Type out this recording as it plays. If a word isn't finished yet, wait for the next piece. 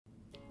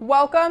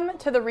Welcome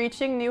to the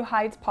Reaching New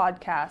Heights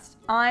podcast.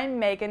 I'm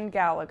Megan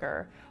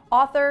Gallagher,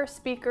 author,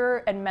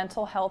 speaker, and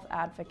mental health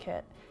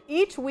advocate.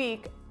 Each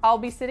week, I'll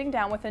be sitting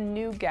down with a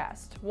new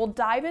guest. We'll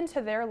dive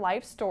into their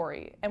life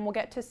story and we'll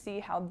get to see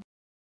how.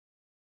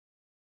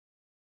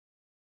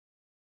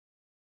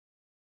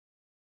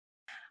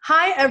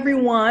 Hi,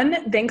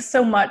 everyone. Thanks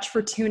so much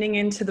for tuning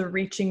into the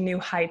Reaching New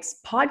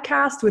Heights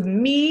podcast with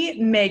me,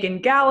 Megan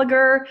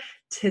Gallagher.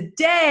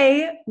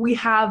 Today, we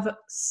have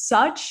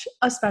such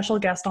a special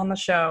guest on the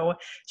show.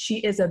 She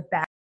is a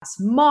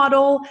badass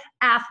model,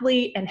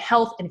 athlete, and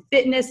health and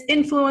fitness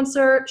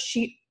influencer.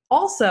 She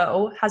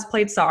also has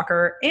played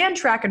soccer and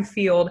track and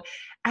field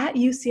at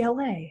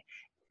UCLA.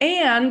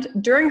 And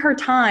during her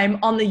time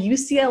on the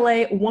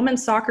UCLA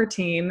women's soccer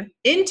team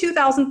in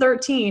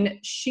 2013,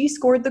 she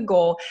scored the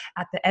goal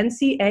at the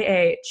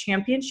NCAA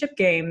championship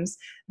games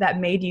that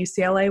made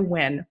UCLA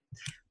win.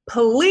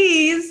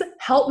 Please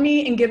help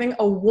me in giving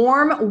a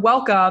warm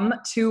welcome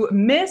to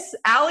Miss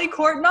Allie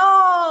Courtnall.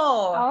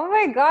 Oh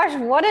my gosh,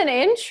 what an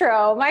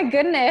intro. My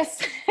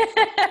goodness.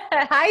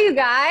 Hi, you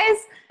guys.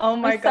 Oh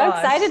my gosh. I'm so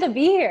excited to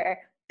be here.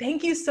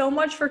 Thank you so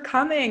much for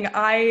coming.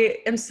 I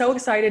am so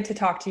excited to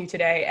talk to you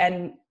today,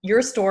 and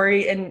your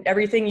story and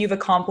everything you've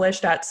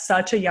accomplished at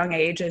such a young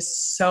age is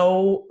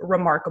so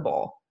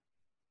remarkable.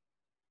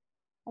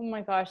 Oh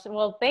my gosh.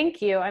 Well,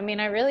 thank you. I mean,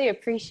 I really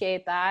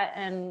appreciate that.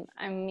 And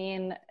I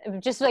mean,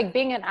 just like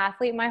being an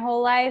athlete my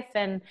whole life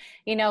and,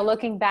 you know,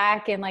 looking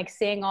back and like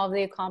seeing all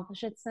the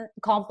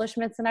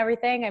accomplishments and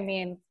everything. I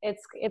mean,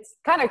 it's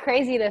kind of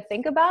crazy to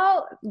think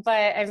about,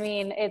 but I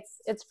mean,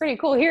 it's pretty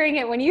cool hearing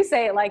it when you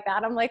say it like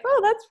that. I'm like,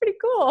 oh, that's pretty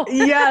cool.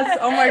 Yes.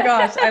 Oh my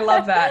gosh. I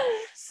love that.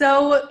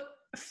 So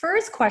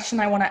first question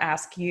I want to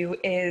ask you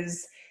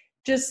is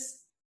just,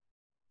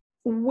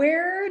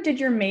 where did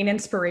your main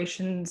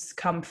inspirations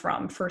come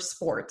from for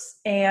sports,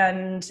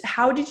 and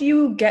how did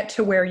you get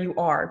to where you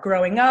are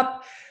growing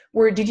up?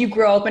 Did you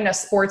grow up in a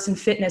sports and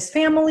fitness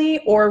family,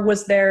 or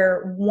was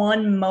there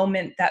one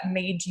moment that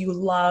made you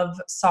love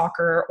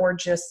soccer or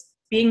just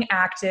being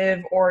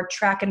active or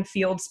track and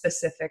field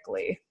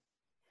specifically?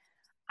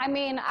 I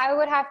mean, I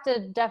would have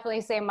to definitely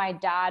say my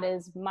dad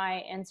is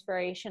my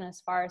inspiration as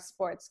far as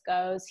sports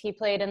goes. He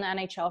played in the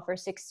NHL for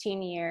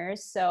 16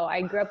 years. So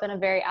I grew up in a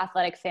very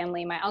athletic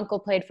family. My uncle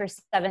played for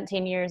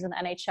 17 years in the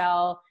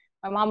NHL.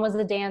 My mom was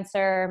a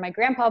dancer. My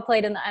grandpa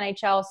played in the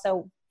NHL.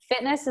 So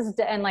fitness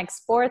and like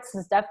sports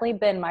has definitely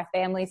been my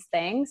family's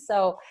thing.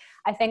 So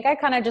I think I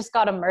kind of just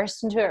got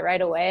immersed into it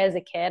right away as a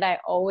kid. I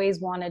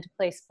always wanted to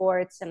play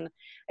sports, and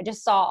I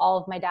just saw all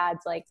of my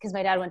dad's, like, because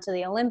my dad went to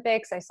the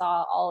Olympics. I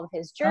saw all of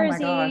his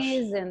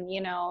jerseys and, you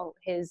know,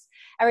 his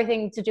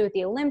everything to do with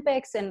the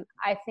Olympics. And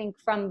I think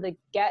from the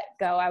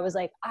get-go, I was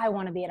like, I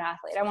want to be an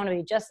athlete. I want to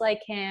be just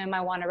like him.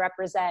 I want to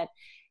represent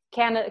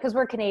Canada, because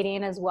we're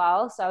Canadian as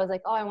well. So I was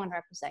like, oh, I want to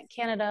represent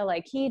Canada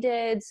like he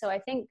did. So I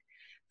think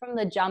from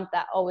the jump,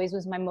 that always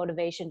was my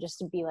motivation, just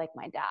to be like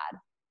my dad.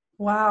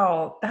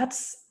 Wow,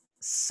 that's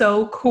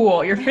so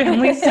cool. Your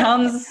family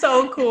sounds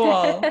so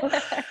cool.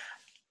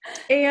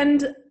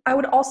 And I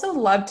would also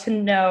love to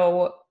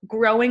know,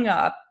 growing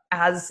up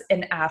as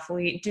an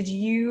athlete, did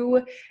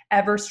you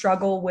ever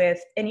struggle with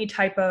any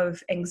type of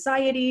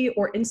anxiety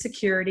or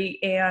insecurity?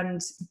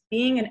 And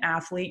being an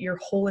athlete your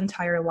whole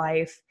entire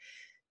life,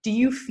 do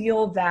you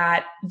feel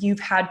that you've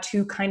had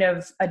to kind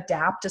of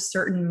adapt a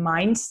certain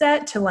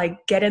mindset to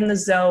like get in the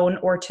zone,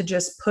 or to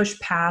just push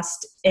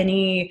past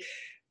any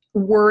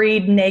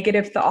worried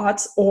negative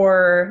thoughts?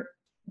 Or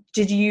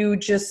did you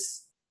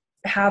just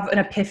have an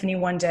epiphany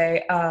one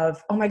day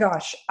of, oh my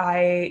gosh,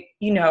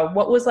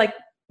 what was like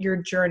your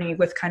journey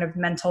with kind of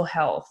mental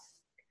health?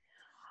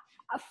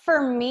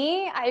 For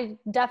me, I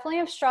definitely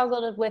have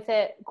struggled with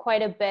it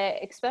quite a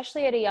bit,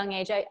 especially at a young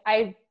age.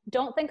 I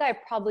don't think I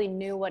probably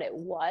knew what it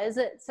was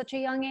at such a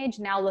young age.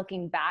 Now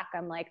looking back,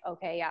 I'm like,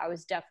 okay, yeah, I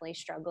was definitely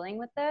struggling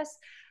with this.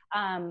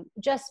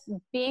 Just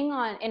being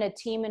in a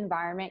team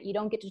environment, you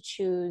don't get to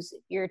choose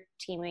your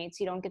teammates.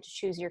 You don't get to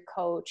choose your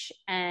coach.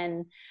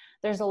 And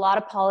there's a lot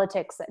of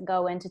politics that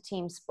go into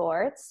team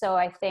sports. So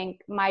I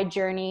think my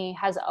journey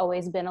has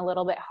always been a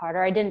little bit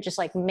harder. I didn't just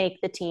like make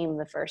the team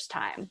the first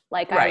time.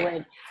 Like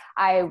Right.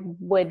 I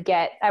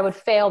would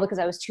fail because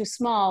I was too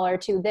small or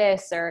too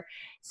this or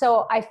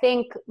so. I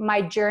think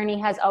my journey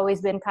has always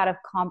been kind of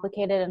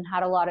complicated and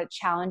had a lot of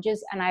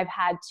challenges, and I've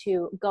had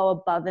to go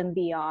above and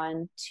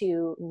beyond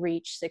to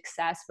reach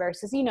success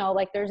versus, you know,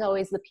 like there's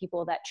always the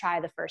people that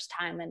try the first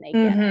time and they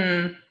get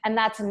it. And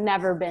that's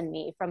never been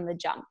me from the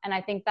jump. And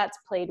I think that's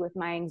played with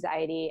my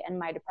anxiety and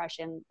my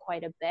depression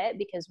quite a bit,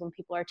 because when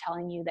people are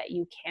telling you that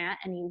you can't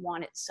and you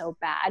want it so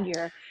bad,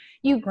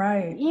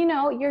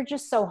 you're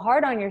just so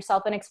hard on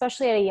yourself. And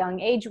especially at a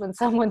young age, when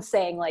someone's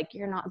saying like,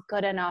 you're not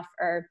good enough,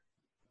 or,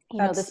 you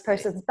know, this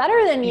person's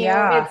better than you.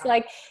 Yeah. It's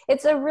like,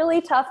 it's a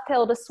really tough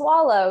pill to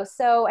swallow.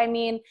 So, I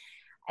mean,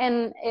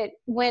 and it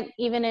went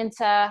even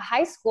into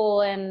high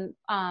school, and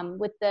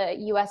with the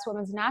U.S.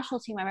 women's national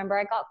team, I remember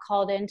I got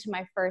called into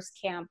my first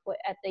camp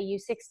at the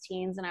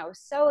U16s, and I was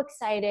so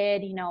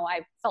excited. You know,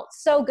 I felt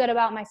so good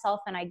about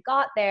myself, and I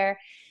got there.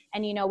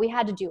 And, you know, we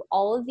had to do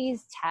all of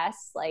these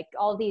tests, like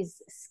all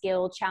these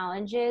skill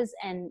challenges.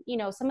 And, you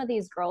know, some of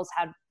these girls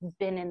had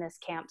been in this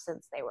camp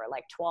since they were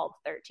like 12,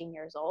 13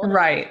 years old.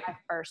 Right. My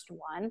first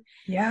one.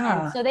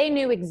 Yeah. And so they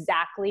knew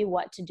exactly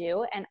what to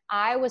do. And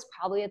I was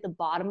probably at the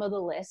bottom of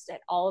the list at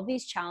all of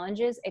these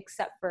challenges,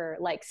 except for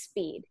like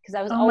speed. Cause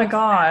I was oh my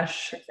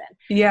gosh.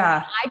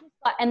 Yeah. I just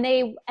thought,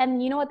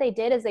 and you know what they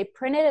did is they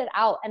printed it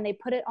out and they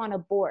put it on a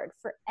board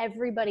for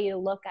everybody to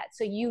look at.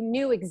 So you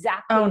knew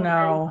exactly where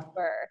you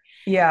were.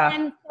 Yeah.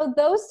 And so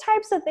those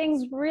types of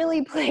things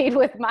really played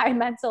with my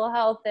mental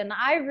health, and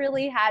I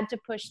really had to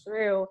push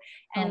through.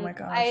 And oh my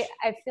gosh.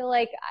 I feel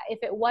like if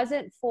it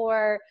wasn't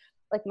for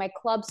like my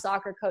club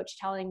soccer coach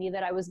telling me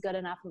that I was good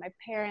enough, and my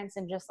parents,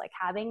 and just like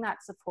having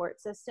that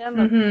support system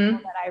of people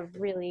that I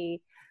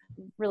really,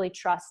 really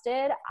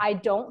trusted, I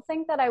don't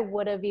think that I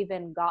would have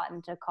even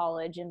gotten to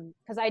college. And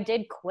because I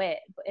did quit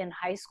in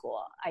high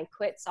school, I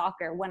quit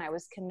soccer when I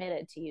was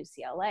committed to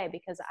UCLA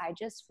because I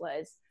just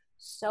was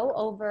so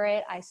over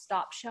it. I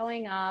stopped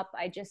showing up.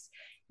 I just,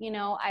 you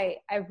know, I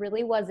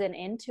really wasn't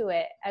into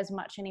it as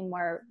much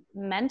anymore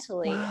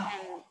mentally. Wow.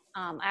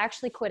 And I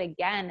actually quit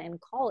again in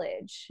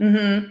college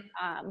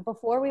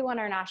before we won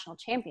our national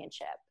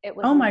championship. It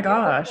was oh my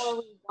gosh. Before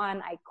we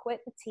won, I quit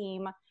the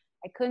team.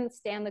 I couldn't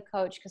stand the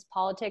coach because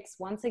politics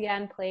once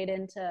again played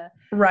into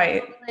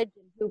right.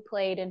 who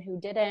played and who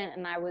didn't.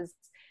 And I was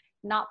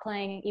not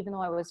playing, even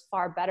though I was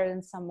far better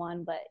than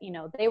someone, but you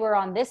know, they were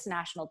on this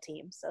national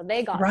team. So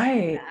they got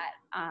right.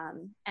 that.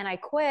 And I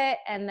quit,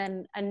 and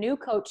then a new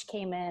coach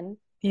came in.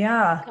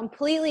 Yeah.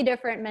 Completely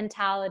different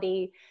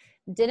mentality,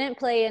 didn't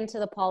play into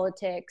the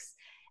politics,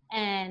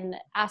 and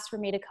asked for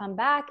me to come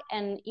back.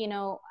 And, you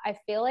know, I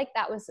feel like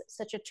that was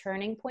such a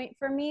turning point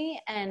for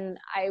me. And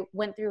I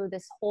went through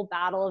this whole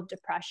battle of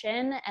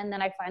depression. And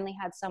then I finally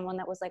had someone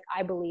that was like,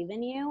 I believe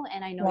in you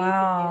and I know you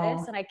can do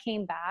this. And I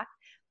came back,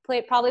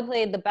 probably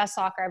played the best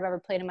soccer I've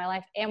ever played in my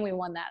life. And we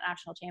won that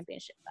national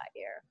championship that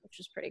year, which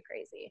was pretty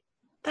crazy.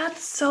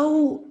 That's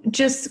so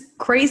just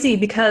crazy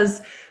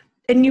because,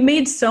 and you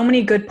made so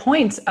many good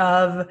points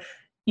of,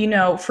 you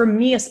know, for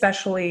me,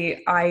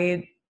 especially,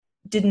 I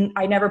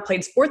never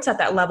played sports at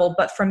that level,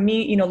 but from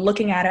me, you know,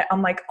 looking at it,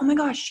 I'm like, oh my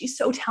gosh, she's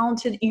so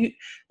talented.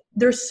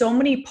 There's so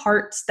many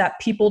parts that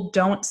people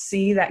don't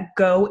see that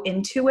go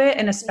into it.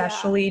 And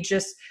especially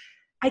just,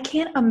 I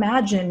can't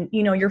imagine,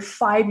 you know, you're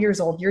 5 years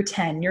old, you're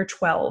 10, you're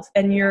 12,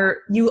 and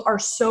you are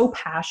so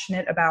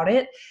passionate about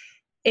it.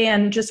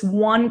 And just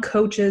one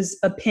coach's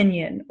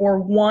opinion or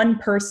one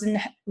person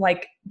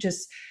like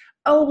just,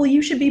 oh, well,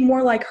 you should be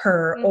more like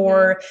her,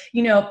 or,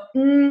 you know,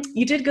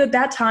 you did good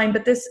that time,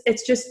 but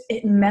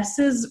it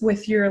messes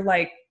with your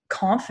like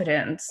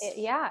confidence.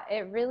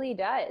 It really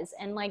does.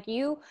 And like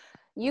you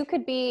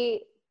could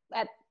be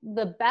at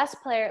the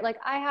best player. Like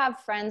I have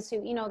friends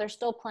who, you know, they're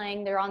still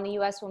playing, they're on the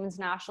US women's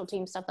national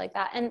team, stuff like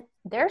that. And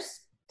they're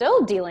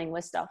still dealing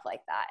with stuff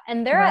like that.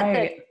 And they're at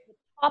the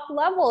top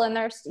level, and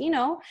there's, you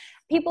know,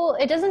 people,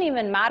 it doesn't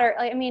even matter.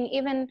 Like, I mean,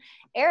 even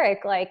Eric,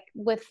 like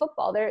with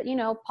football, there, you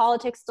know,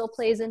 politics still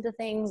plays into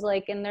things,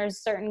 like, and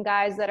there's certain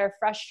guys that are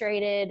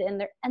frustrated and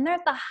they're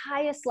at the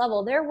highest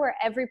level. They're where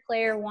every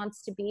player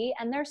wants to be,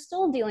 and they're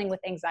still dealing with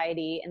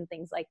anxiety and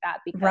things like that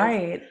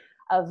because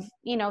of,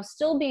 you know,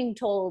 still being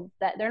told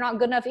that they're not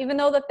good enough, even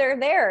though that they're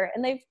there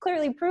and they've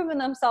clearly proven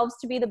themselves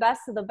to be the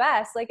best of the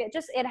best. Like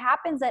it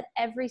happens at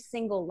every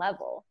single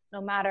level, no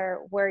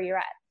matter where you're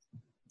at.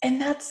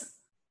 And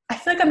I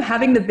feel like I'm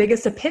having the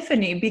biggest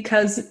epiphany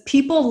because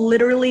people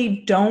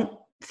literally don't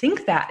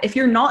think that. If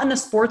you're not in the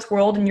sports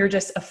world and you're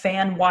just a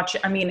fan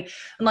watching, I mean,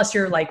 unless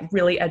you're like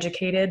really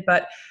educated,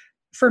 but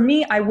for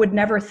me, I would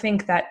never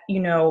think that, you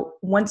know,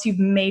 once you've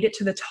made it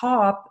to the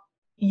top,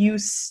 you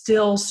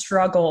still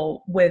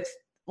struggle with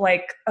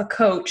like a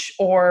coach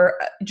or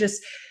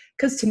just,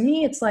 because to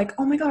me, it's like,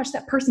 oh my gosh,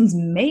 that person's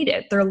made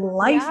it. Their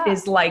life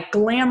is like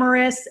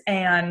glamorous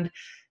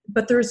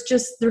but there's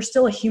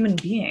still a human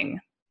being.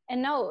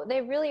 And no,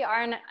 they really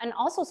are. And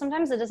also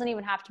sometimes it doesn't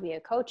even have to be a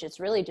coach. It's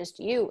really just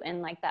you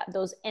and like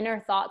those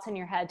inner thoughts in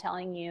your head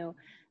telling you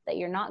that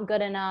you're not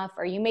good enough,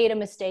 or you made a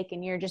mistake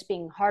and you're just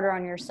being harder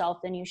on yourself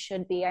than you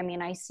should be. I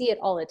mean, I see it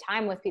all the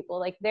time with people.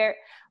 Like they're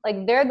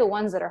the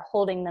ones that are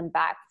holding them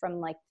back from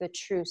like the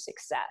true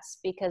success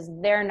because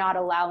they're not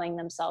allowing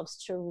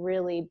themselves to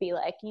really be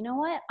like, you know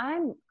what?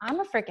 I'm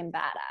a freaking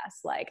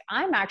badass. Like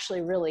I'm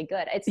actually really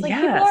good. It's like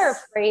people are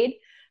afraid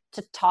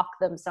to talk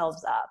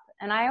themselves up.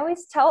 And I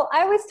always tell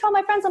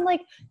my friends, I'm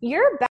like,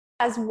 you're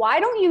badass.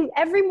 Why don't you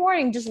every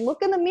morning just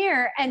look in the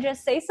mirror and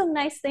just say some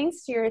nice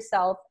things to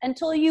yourself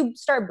until you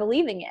start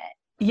believing it?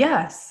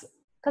 Yes.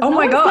 Because no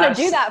one's going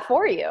to do that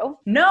for you.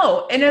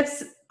 No. And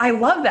I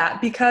love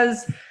that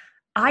because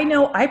I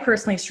know I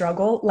personally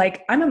struggle.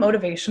 Like I'm a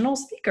motivational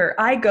speaker.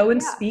 I go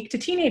and speak to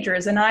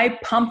teenagers and I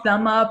pump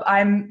them up.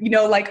 I'm, you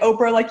know, like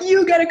Oprah, like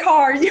you get a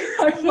car.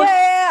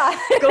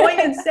 I'm going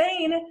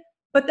insane.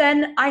 But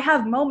then I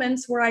have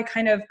moments where I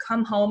kind of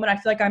come home and I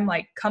feel like I'm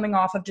like coming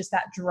off of just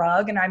that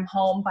drug and I'm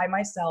home by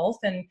myself.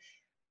 And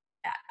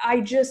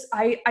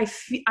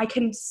I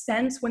can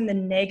sense when the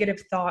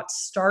negative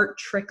thoughts start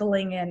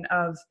trickling in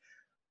of,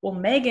 well,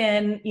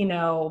 Megan,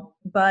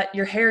 but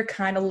your hair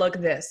kind of look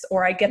this,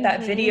 or I get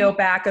that video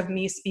back of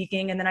me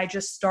speaking and then I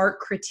just start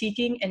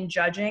critiquing and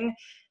judging.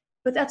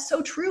 But that's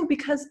so true,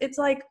 because it's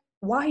like,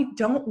 why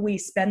don't we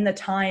spend the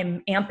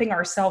time amping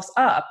ourselves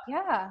up?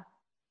 Yeah.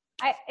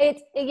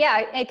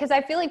 Because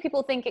I feel like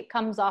people think it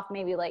comes off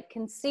maybe like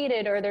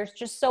conceited, or they're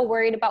just so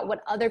worried about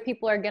what other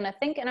people are going to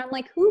think. And I'm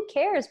like, who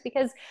cares?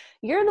 Because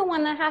you're the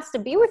one that has to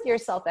be with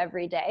yourself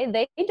every day.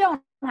 They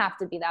don't have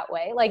to be that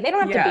way. Like, they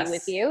don't have to be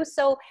with you.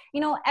 So,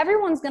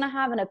 everyone's going to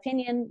have an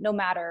opinion no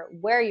matter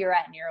where you're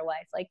at in your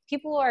life. Like,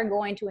 people are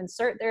going to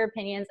insert their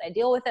opinions. I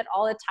deal with it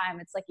all the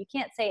time. It's like, you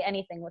can't say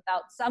anything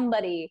without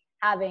somebody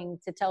having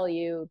to tell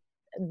you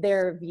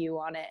their view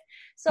on it.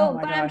 So,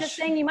 but I'm just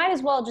saying, you might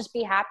as well just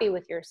be happy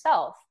with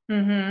yourself.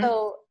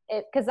 So,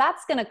 because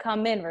that's going to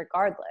come in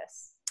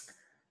regardless.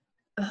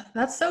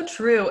 That's so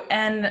true.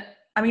 And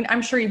I mean,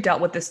 I'm sure you've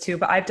dealt with this too,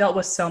 but I've dealt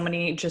with so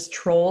many just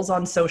trolls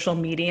on social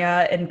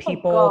media and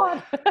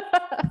people.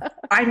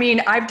 I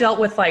mean, I've dealt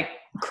with like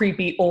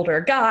creepy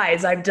older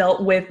guys. I've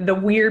dealt with the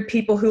weird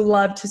people who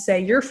love to say,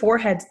 your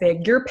forehead's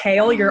big, you're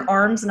pale, your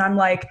arms. And I'm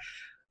like,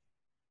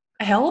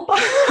 help.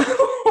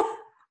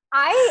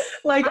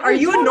 Are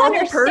you a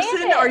normal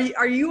person?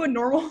 Are you a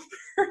normal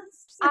person?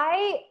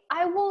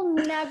 I will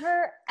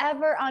never,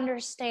 ever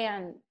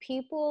understand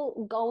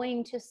people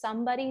going to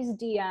somebody's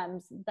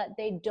DMs that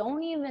they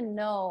don't even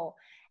know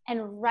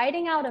and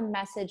writing out a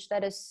message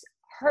that is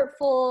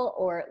hurtful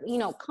or,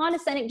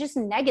 condescending, just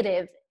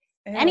negative,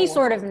 any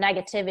sort of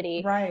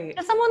negativity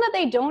to someone that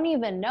they don't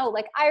even know.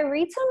 Like, I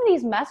read some of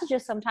these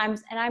messages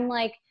sometimes and I'm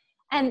like,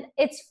 and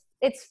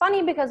it's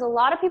funny because a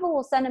lot of people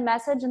will send a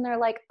message and they're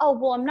like, oh,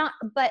 well, I'm not,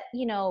 but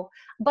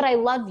I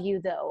love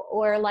you though,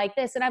 or like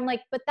this. And I'm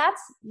like, but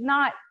that's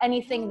not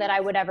anything that I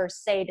would ever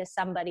say to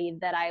somebody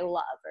that I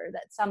love or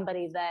that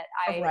somebody that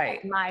I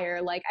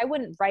admire. Like, I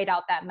wouldn't write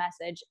out that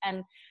message.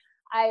 And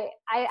I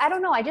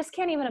don't know. I just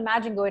can't even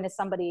imagine going to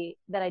somebody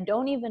that I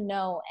don't even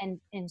know and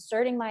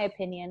inserting my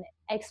opinion,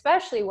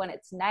 especially when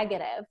it's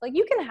negative. Like,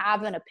 you can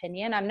have an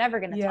opinion. I'm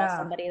never going to tell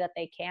somebody that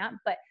they can't,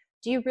 but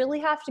do you really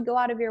have to go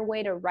out of your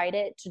way to write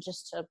it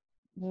to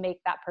make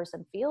that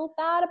person feel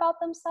bad about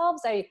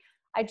themselves? I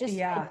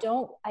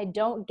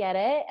don't get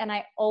it. And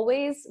I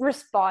always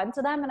respond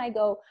to them and I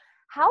go,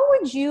 how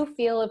would you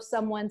feel if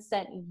someone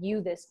sent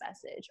you this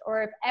message?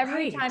 Or if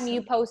every time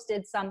you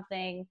posted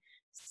something,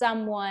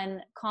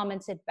 someone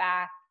commented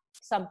back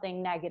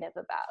something negative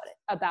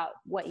about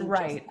what you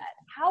just said?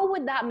 How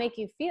would that make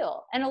you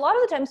feel? And a lot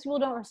of the times people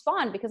don't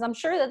respond because I'm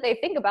sure that they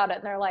think about it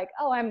and they're like,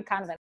 oh, I'm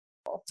kind of an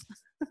asshole.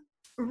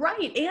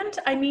 Right. And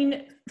I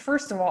mean,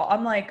 first of all,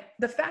 I'm like,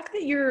 the fact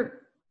that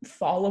you're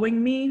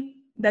following me,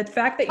 that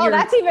fact that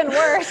that's even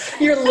worse.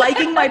 You're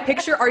liking my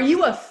picture. Are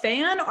you a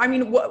fan? I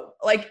mean,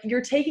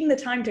 you're taking the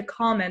time to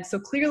comment. So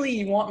clearly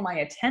you want my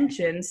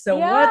attention. So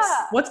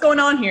what's going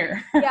on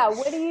here? Yeah.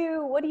 What do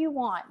you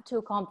want to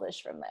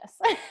accomplish from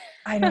this?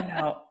 I don't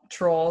know.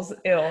 Trolls.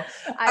 Ill.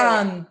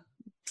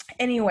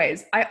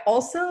 Anyways, I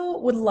also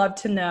would love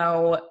to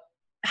know,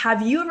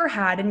 have you ever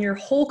had in your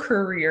whole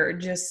career,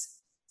 just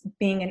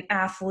being an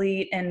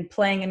athlete and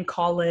playing in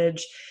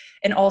college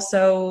and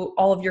also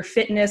all of your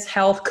fitness,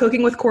 health,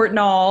 cooking with Court and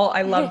all,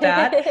 I love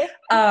that.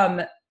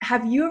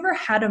 Have you ever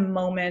had a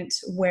moment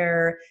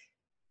where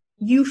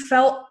you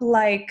felt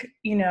like,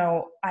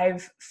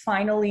 I've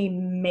finally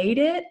made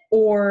it,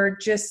 or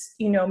just,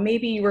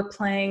 maybe you were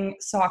playing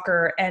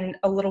soccer and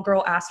a little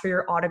girl asked for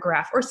your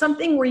autograph, or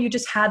something where you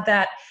just had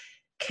that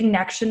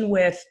connection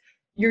with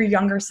your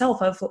younger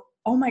self of,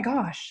 oh my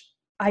gosh,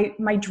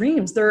 my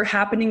dreams, they're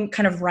happening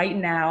kind of right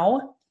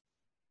now?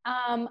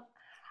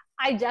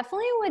 I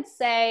definitely would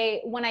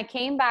say when I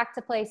came back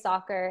to play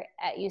soccer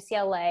at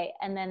UCLA,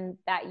 and then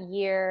that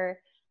year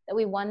that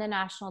we won the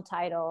national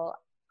title,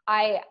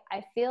 I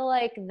feel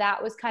like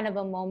that was kind of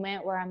a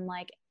moment where I'm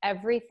like,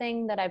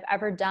 everything that I've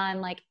ever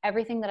done, like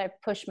everything that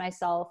I've pushed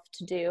myself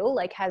to do,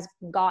 like has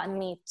gotten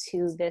me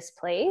to this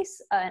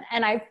place.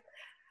 And I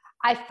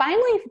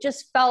finally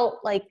just felt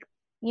like,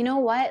 you know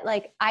what,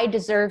 like I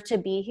deserve to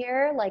be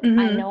here. Like,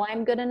 I know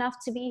I'm good enough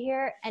to be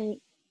here. And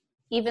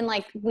even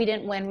like we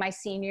didn't win my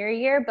senior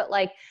year, but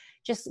like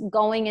just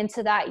going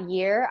into that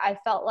year, I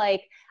felt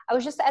like I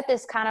was just at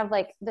this kind of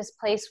like this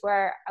place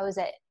where I was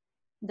at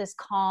this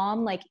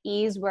calm, like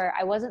ease, where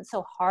I wasn't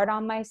so hard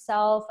on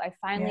myself. I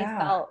finally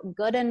felt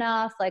good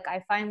enough. Like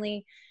I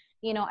finally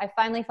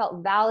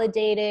felt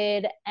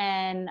validated.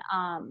 And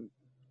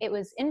it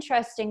was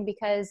interesting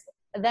because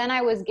then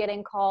I was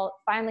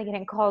finally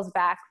getting calls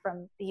back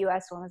from the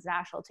U.S. women's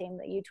national team,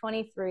 the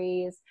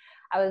U23s.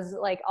 I was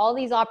like, all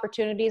these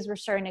opportunities were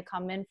starting to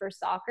come in for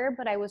soccer,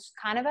 but I was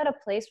kind of at a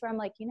place where I'm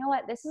like, you know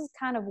what, this is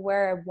kind of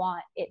where I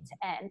want it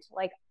to end.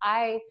 Like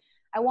I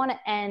want to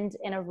end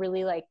in a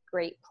really like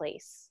great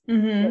place,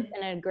 in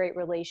a great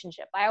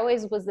relationship. I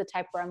always was the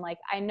type where I'm like,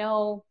 I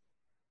know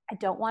I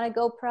don't want to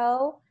go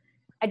pro.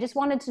 I just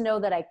wanted to know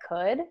that I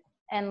could.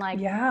 And like,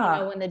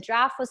 Yeah. when the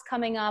draft was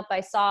coming up,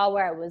 I saw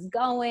where I was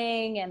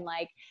going, and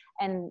like,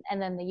 and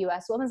then the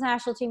US women's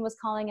national team was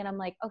calling, and I'm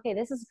like, okay,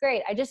 this is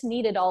great. I just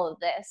needed all of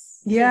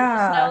this to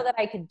just know that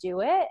I could do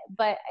it.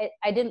 But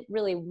I didn't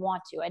really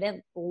want to. I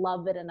didn't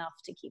love it enough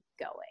to keep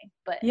going.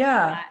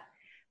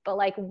 But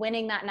like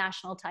winning that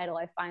national title,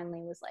 I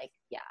finally was like,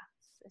 yeah,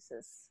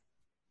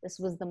 this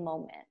was the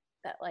moment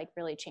that like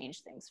really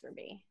changed things for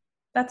me.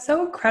 That's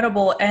so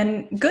incredible,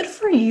 and good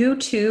for you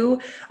too.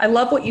 I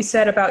love what you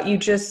said about you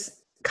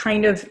just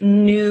kind of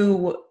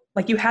knew,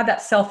 like you had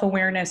that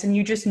self-awareness and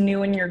you just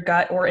knew in your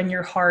gut or in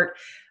your heart,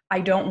 I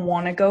don't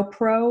want to go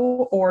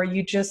pro, or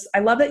I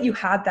love that you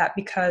had that,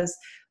 because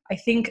I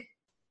think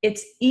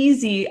it's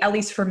easy, at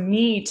least for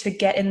me, to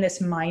get in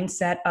this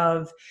mindset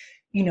of,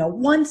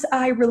 once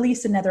I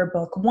release another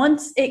book,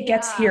 once it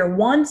gets here,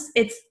 once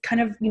it's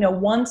kind of,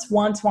 once,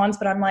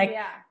 but I'm like,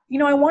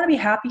 I want to be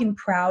happy and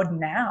proud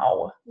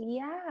now.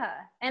 Yeah.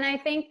 And I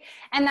think,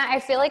 and that I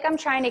feel like I'm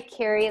trying to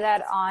carry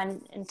that on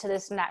into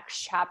this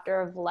next chapter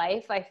of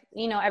life.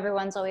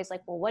 Everyone's always like,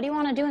 well, what do you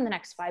want to do in the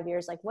next 5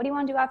 years? Like, what do you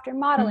want to do after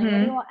modeling? What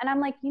do you want? And I'm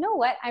like, you know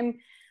what?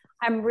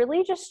 I'm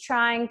really just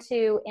trying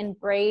to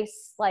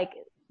embrace like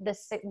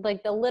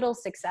the little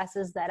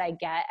successes that I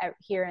get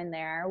here and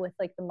there with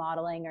like the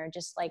modeling, or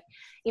just like,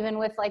 even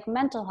with like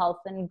mental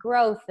health and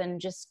growth, and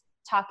just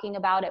talking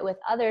about it with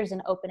others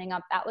and opening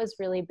up. That was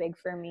really big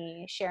for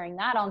me, sharing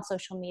that on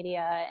social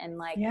media, and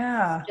like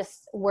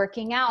just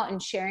working out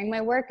and sharing my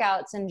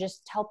workouts and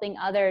just helping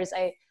others.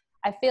 I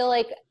feel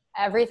like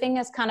everything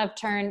has kind of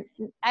turned.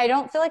 I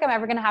don't feel like I'm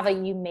ever going to have a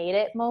you made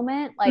it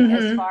moment, like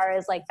as far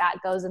as like that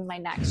goes in my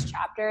next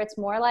chapter. It's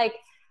more like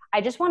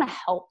I just want to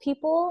help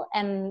people.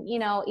 And,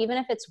 even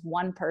if it's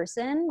one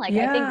person, like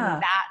I think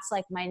that's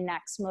like my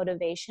next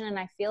motivation. And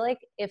I feel like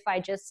if I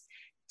just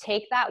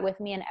take that with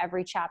me in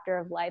every chapter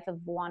of life of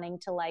wanting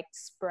to like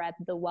spread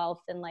the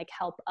wealth and like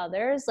help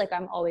others, like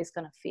I'm always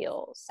going to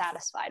feel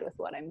satisfied with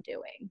what I'm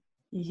doing.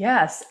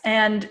 Yes.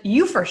 And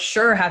you for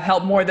sure have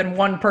helped more than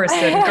one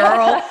person,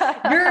 girl.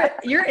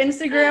 Your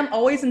Instagram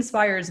always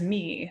inspires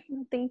me.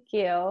 Thank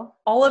you.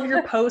 All of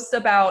your posts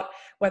about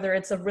whether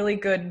it's a really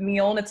good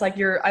meal, and it's like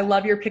I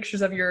love your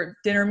pictures of your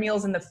dinner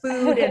meals and the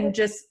food, and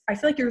just, I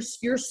feel like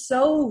you're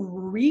so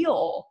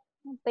real.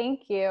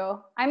 Thank you.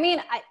 I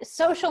mean,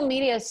 social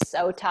media is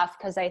so tough,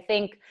 because I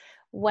think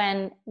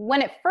when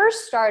it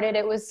first started,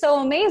 it was so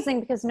amazing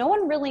because no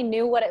one really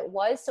knew what it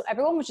was. So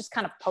everyone was just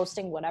kind of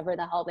posting whatever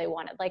the hell they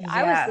wanted. Like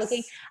I was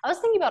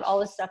thinking about all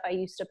the stuff I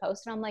used to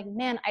post, and I'm like,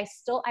 man,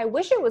 I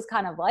wish it was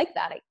kind of like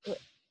that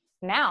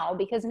now,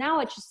 because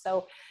now it's just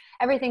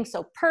everything's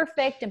so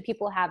perfect, and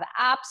people have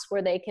apps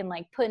where they can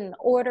like put an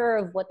order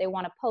of what they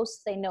want to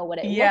post. They know what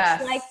it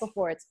looks like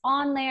before it's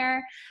on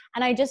there.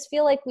 And I just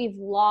feel like we've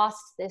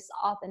lost this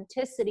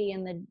authenticity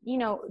and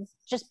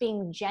just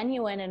being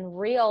genuine and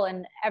real,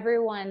 and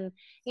everyone,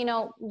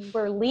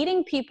 we're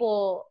leading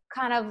people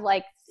kind of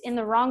like in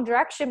the wrong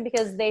direction,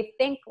 because they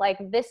think like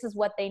this is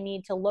what they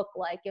need to look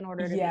like in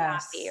order to be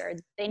happy, or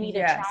they need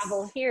to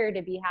travel here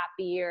to be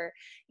happy, or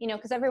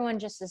because everyone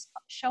just is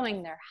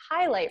showing their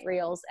highlight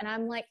reels. And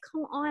I'm like,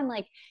 come on,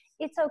 like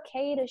it's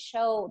okay to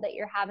show that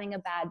you're having a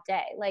bad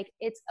day. Like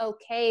it's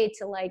okay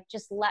to like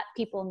just let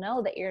people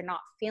know that you're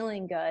not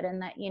feeling good,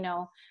 and that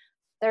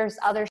there's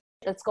other shit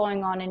that's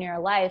going on in your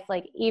life,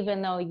 like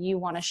even though you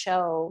want to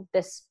show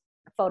this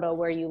photo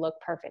where you look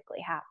perfectly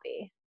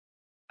happy.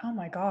 Oh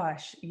my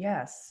gosh.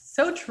 Yes.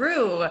 So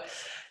true.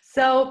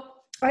 So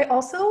I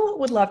also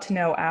would love to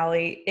know,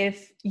 Allie,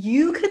 if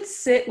you could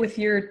sit with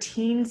your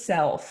teen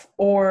self,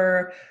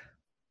 or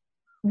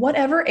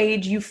whatever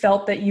age you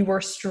felt that you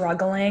were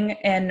struggling,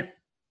 and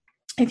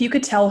if you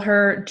could tell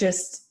her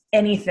just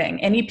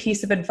anything, any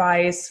piece of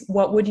advice,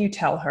 what would you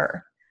tell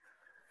her?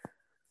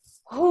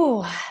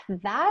 Oh,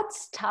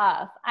 that's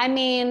tough. I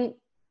mean,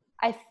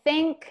 I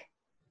think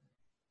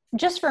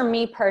just for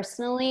me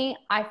personally,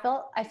 I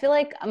feel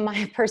like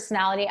my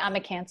personality, I'm a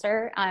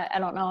Cancer. I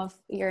don't know if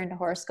you're into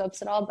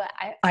horoscopes at all, but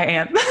I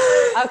am.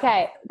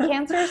 Okay.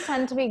 Cancers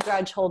tend to be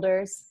grudge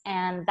holders.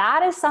 And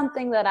that is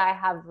something that I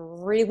have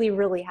really,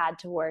 really had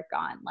to work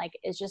on. Like,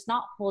 it's just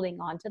not holding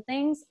on to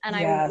things. And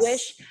I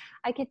wish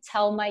I could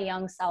tell my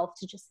young self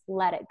to just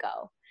let it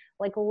go.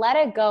 Like, let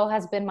it go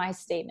has been my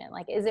statement.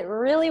 Like, is it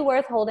really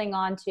worth holding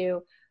on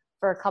to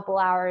for a couple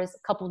hours, a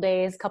couple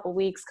days, couple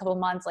weeks, couple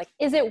months? Like,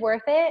 is it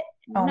worth it?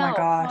 Oh no, my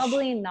gosh.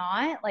 Probably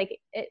not. Like,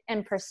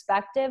 and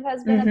perspective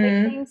has been a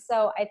big thing.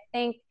 So I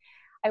think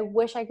I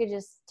wish I could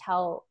just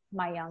tell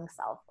my young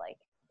self, like,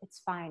 it's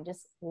fine,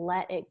 just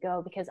let it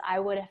go, because I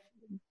would have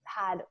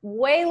had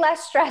way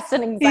less stress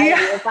and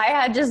anxiety if I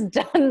had just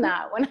done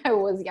that when I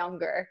was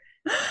younger.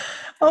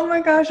 Oh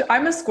my gosh.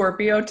 I'm a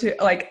Scorpio too.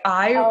 Like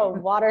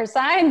water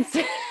signs.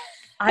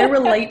 I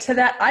relate to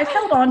that. I've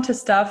held on to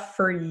stuff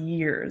for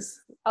years.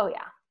 Oh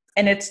yeah.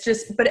 And it's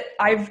just, but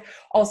I've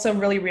also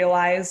really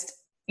realized,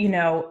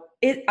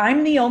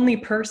 I'm the only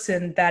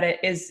person that it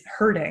is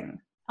hurting.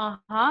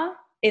 Uh-huh.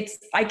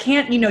 I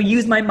can't,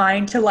 use my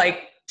mind to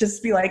like,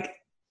 just be like,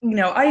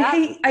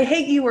 I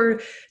hate you.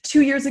 Or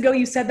 2 years ago,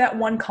 you said that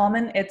one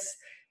comment.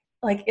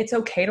 like, it's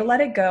okay to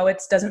let it go.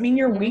 It doesn't mean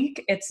you're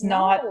weak. It's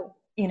not, No.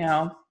 you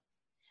know.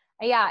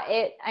 Yeah,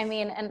 I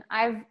mean, and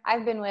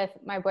I've been with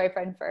my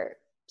boyfriend for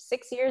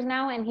 6 years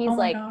now, and he's Oh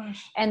my like,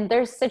 gosh. and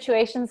there's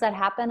situations that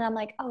happen. I'm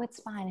like, oh, it's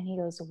fine. And he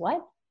goes,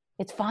 what?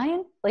 It's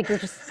fine? Like,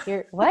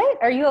 you're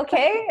what? Are you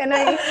okay? And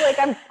he's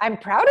like, I'm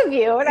proud of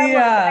you. And I'm like,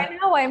 Yeah. I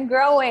know, I'm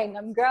growing.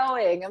 I'm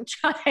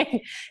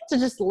trying to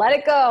just let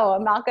it go.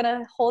 I'm not going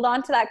to hold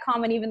on to that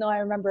comment, even though I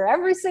remember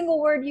every single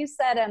word you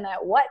said and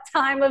at what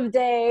time of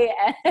day.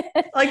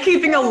 Like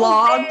keeping a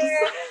log.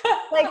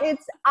 Like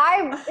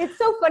it's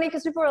so funny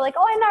because people are like,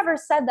 oh, I never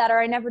said that, or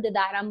I never did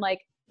that. And I'm like,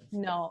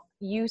 no,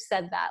 you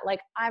said that. Like,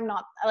 I'm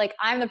not, like,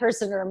 I'm the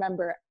person to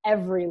remember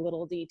every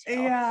little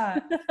detail. Yeah.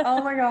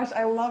 Oh my gosh.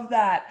 I love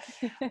that.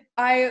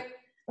 I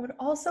would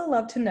also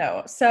love to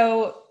know.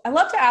 So I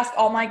love to ask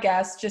all my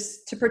guests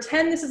just to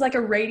pretend this is like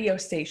a radio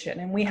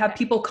station and we have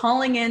people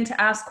calling in to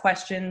ask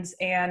questions.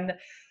 And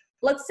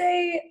let's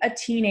say a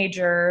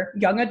teenager,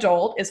 young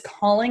adult is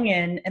calling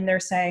in and they're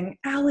saying,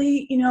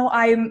 Allie, you know,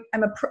 I'm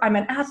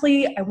an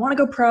athlete. I want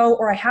to go pro,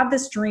 or I have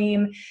this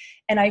dream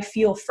and I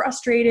feel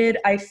frustrated.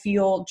 I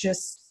feel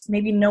just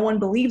maybe no one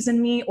believes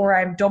in me, or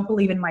I don't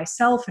believe in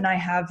myself and I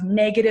have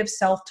negative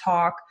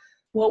self-talk.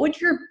 What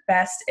would your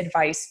best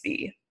advice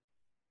be?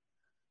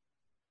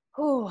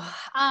 Ooh,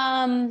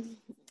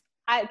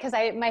 because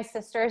my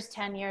sister's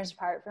 10 years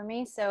apart from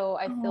me, so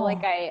I feel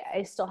like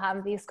I still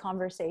have these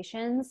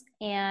conversations,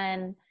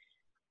 and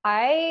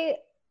I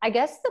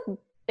guess the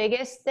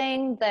biggest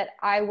thing that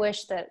I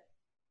wish that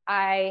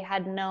I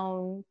had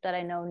known that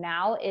I know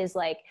now is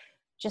like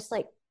just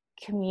like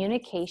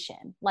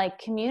communication. Like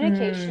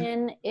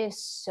communication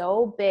is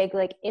so big.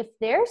 Like if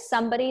there's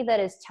somebody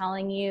that is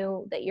telling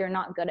you that you're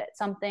not good at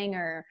something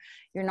or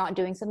you're not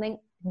doing something,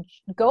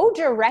 go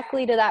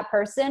directly to that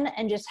person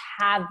and just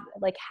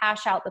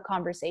hash out the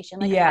conversation.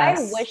 Like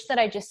Yes. I wish that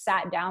I just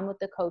sat down with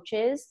the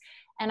coaches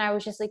and I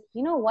was just like,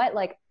 you know what?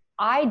 Like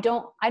I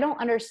don't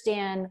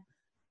understand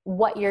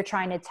what you're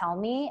trying to tell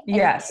me. And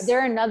Yes. is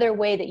there another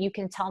way that you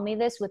can tell me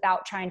this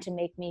without trying to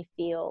make me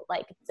feel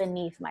like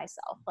beneath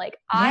myself? Like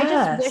I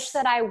just wish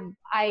that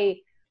I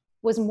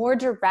was more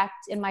direct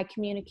in my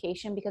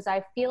communication, because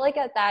I feel like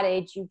at that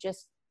age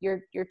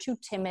you're too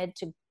timid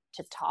to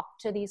talk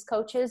to these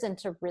coaches and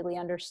to really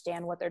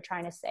understand what they're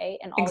trying to say,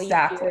 and all you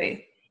hear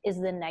is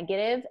the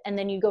negative, and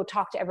then you go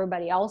talk to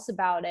everybody else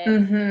about it,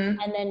 and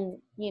then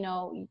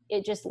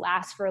it just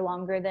lasts for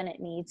longer than it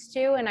needs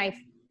to.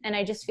 And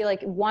I just feel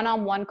like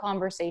one-on-one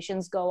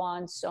conversations go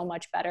on so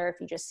much better if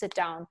you just sit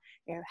down,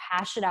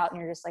 hash it out, and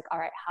you're just like, all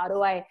right, how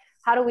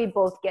do we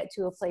both get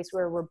to a place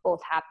where we're both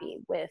happy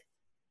with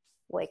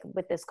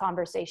this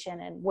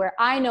conversation, and where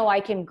I know I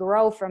can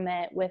grow from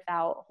it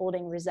without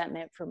holding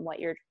resentment from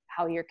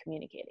how you're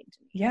communicating to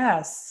me.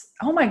 Yes.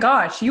 Oh my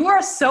gosh. You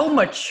are so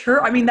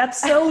mature. I mean, that's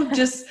so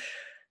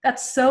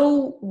that's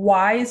so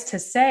wise to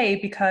say,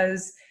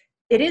 because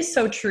it is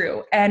so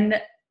true.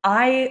 And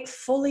I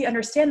fully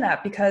understand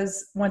that,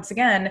 because once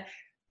again,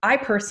 I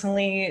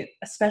personally,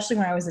 especially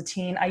when I was a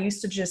teen, I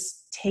used to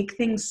just take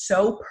things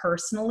so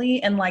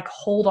personally and like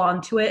hold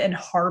on to it and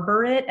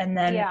harbor it. And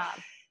then,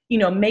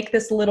 make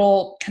this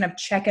little kind of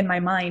check in my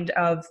mind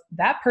of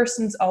that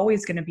person's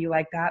always going to be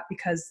like that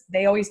because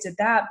they always did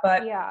that.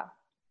 But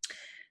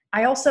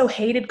I also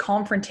hated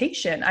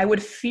confrontation. I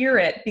would fear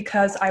it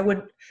because I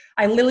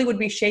literally would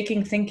be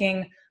shaking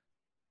thinking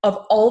of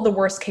all the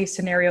worst case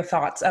scenario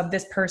thoughts of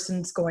this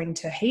person's going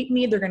to hate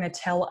me. They're going to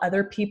tell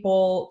other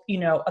people,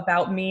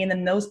 about me, and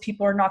then those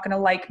people are not going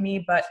to like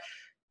me. But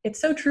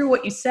it's so true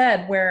what you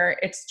said, where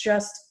it's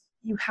just,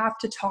 you have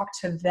to talk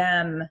to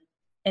them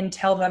and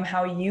tell them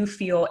how you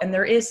feel. And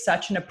there is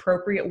such an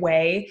appropriate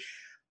way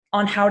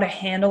on how to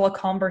handle a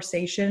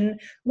conversation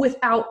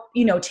without,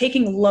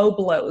 taking low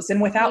blows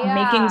and without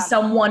making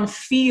someone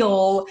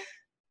feel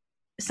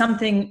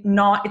something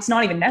it's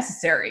not even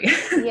necessary.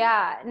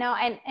 No.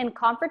 And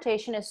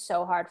confrontation is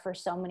so hard for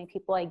so many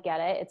people. I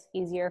get it. It's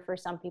easier for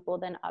some people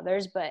than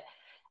others,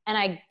 and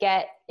I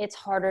get it's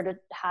harder to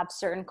have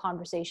certain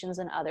conversations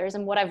than others.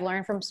 And what I've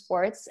learned from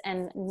sports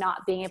and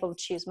not being able to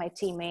choose my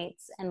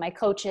teammates and my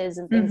coaches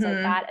and things like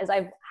that is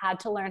I've had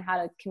to learn how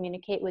to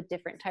communicate with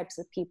different types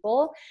of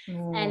people.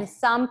 And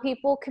some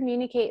people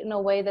communicate in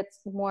a way that's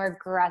more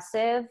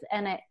aggressive,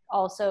 and it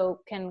also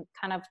can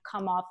kind of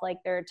come off like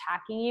they're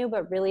attacking you,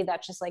 but really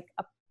that's just like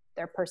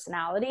their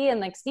personality.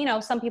 And like,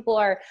 some people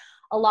are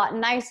a lot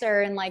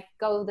nicer and like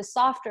go the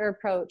softer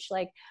approach.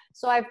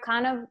 So I've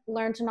kind of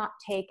learned to not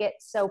take it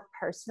so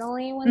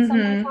personally when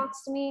someone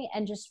talks to me,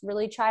 and just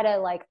really try to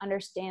like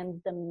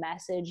understand the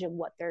message of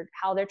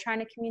how they're trying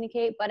to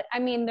communicate. But I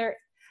mean,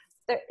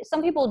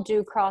 some people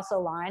do cross a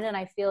line, and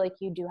I feel like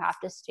you do have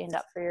to stand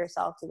up for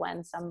yourself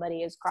when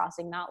somebody is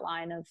crossing that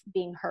line of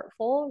being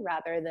hurtful,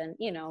 rather than,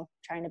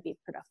 trying to be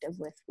productive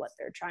with what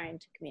they're trying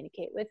to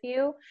communicate with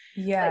you.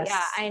 Yes.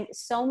 But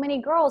so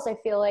many girls, I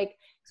feel like,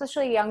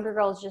 especially younger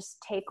girls, just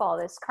take all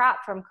this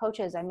crap from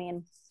coaches. I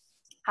mean,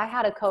 I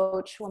had a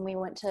coach when we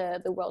went to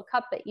the World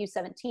Cup at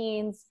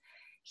U17s.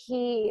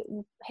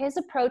 His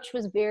approach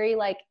was very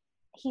like,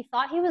 he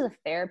thought he was a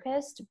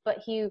therapist, but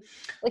he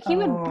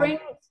would bring,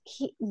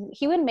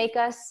 he would make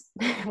us,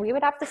 we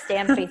would have to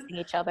stand facing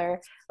each other,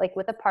 like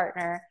with a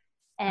partner,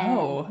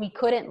 and we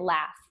couldn't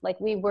laugh. Like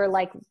we were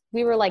like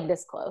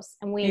this close,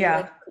 and we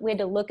had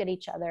to look at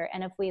each other.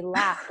 And if we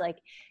laughed, like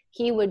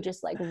he would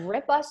just like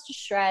rip us to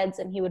shreds,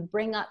 and he would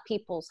bring up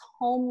people's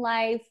home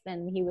life,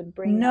 and he would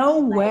bring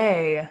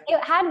way.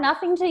 It had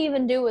nothing to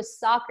even do with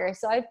soccer.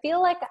 So I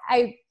feel like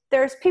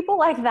there's people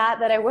like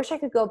that I wish I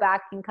could go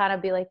back and kind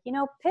of be like,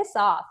 piss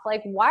off.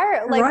 Like,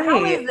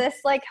 how is this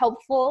like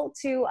helpful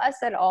to us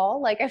at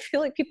all? Like, I feel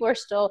like people are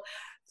still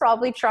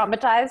probably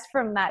traumatized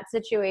from that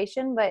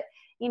situation, but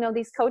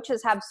these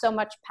coaches have so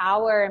much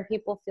power, and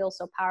people feel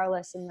so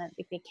powerless, and that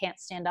they can't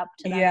stand up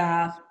to them.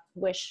 Yeah. I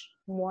wish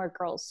more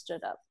girls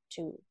stood up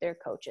to their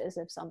coaches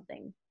if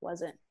something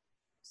wasn't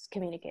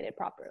communicated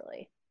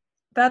properly.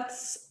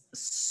 That's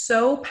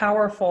so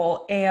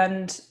powerful.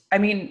 And I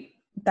mean,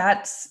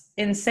 that's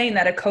insane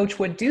that a coach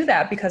would do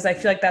that, because I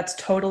feel like that's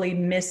totally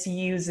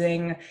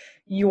misusing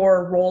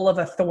your role of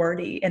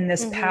authority in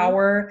this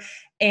power.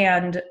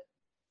 And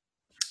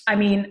I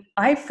mean,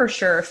 I for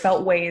sure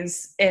felt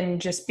ways in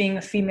just being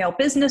a female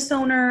business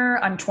owner.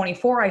 I'm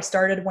 24. I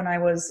started when I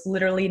was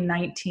literally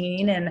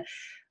 19, and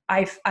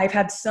I've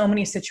had so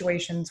many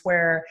situations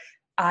where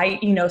I,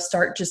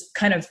 start just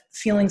kind of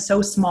feeling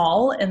so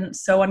small and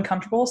so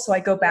uncomfortable. So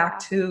I go back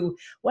to,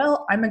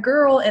 well, I'm a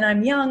girl and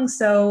I'm young.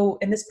 So,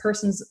 and this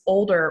person's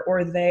older,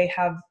 or they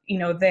have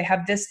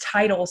this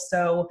title.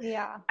 So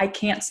I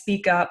can't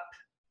speak up.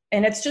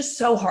 And it's just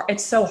so hard.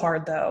 It's so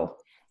hard though.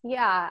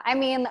 Yeah. I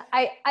mean,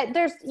 I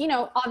there's,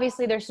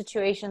 obviously there's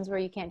situations where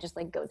you can't just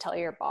like go tell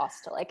your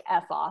boss to like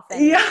F off and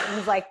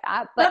things like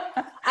that. But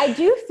I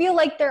do feel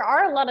like there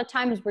are a lot of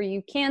times where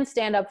you can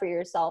stand up for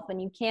yourself,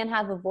 and you can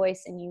have a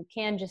voice, and you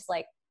can just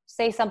like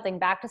say something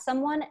back to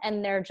someone,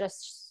 and they're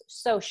just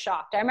so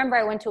shocked. I remember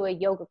I went to a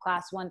yoga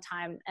class one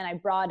time, and I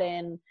brought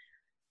in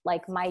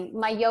like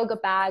my yoga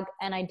bag,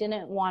 and I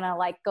didn't want to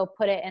like go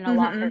put it in a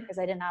locker because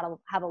I didn't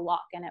have a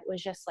lock, and it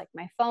was just like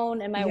my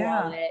phone and my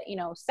wallet,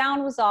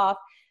 sound was off.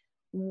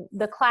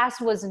 The class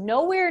was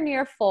nowhere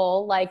near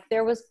full. Like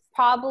there was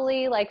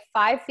probably like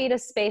 5 feet of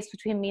space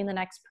between me and the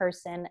next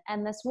person.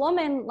 And this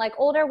woman, like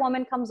older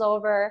woman, comes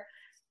over.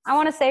 I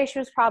want to say she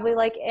was probably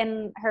like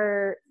in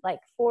her like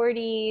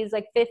 40s,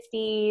 like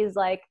 50s,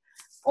 like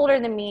older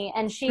than me.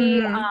 And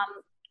she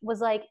was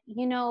like,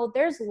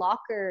 there's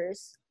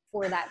lockers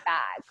for that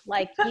bag.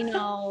 Like,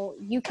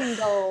 you can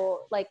go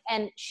like,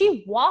 and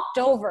she walked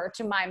over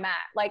to my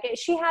mat. Like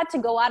she had to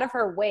go out of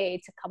her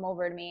way to come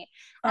over to me.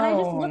 And I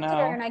just looked at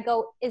her and I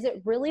go, is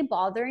it really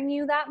bothering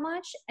you that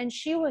much? And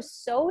she was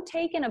so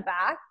taken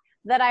aback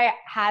that I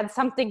had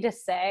something to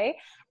say.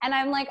 And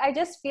I'm like, I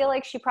just feel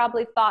like she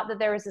probably thought that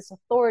there was this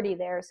authority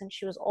there since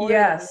she was older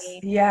than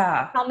me.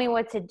 Yeah. Tell me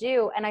what to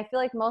do. And I feel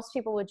like most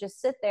people would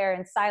just sit there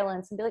in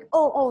silence and be like,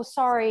 oh,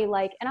 sorry.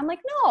 Like, and I'm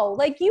like, no,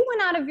 like you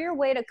went out of your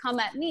way to come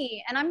at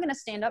me, and I'm going to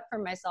stand up for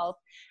myself.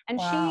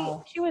 And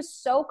she was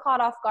so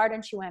caught off guard,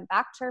 and she went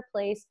back to her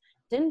place.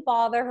 Didn't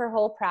bother her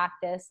whole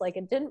practice. Like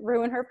it didn't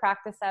ruin her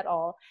practice at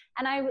all.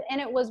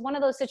 And it was one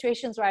of those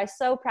situations where I was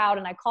so proud,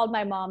 and I called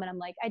my mom and I'm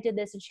like, I did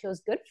this. And she goes,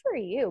 good for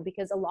you.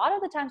 Because a lot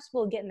of the times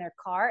people get in their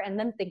car and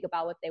then think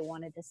about what they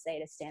wanted to say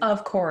to stand up.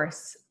 Of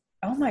course.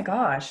 Oh my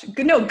gosh.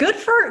 No, good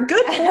for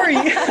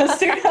you.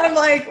 I'm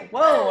like,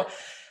 whoa,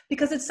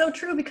 because it's so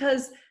true.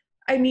 Because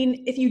I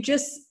mean, if you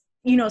just,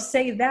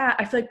 say that,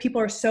 I feel like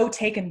people are so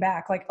taken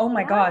back. Like, oh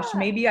my gosh,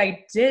 maybe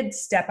I did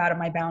step out of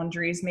my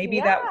boundaries. Maybe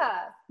that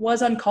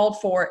was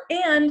uncalled for.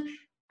 And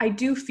I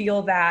do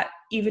feel that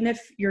even if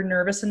you're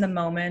nervous in the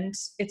moment,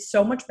 it's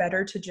so much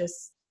better to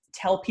just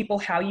tell people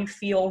how you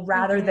feel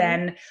rather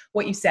than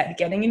what you said,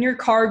 getting in your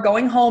car,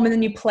 going home, and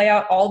then you play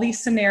out all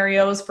these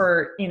scenarios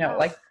for,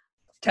 like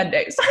 10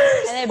 days.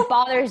 And it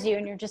bothers you,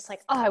 and you're just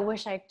like, oh, I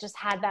wish I just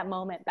had that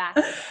moment back.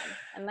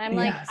 And I'm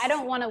like, I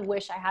don't want to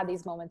wish I had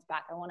these moments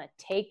back. I want to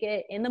take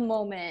it in the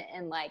moment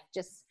and like,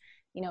 just,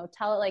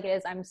 tell it like it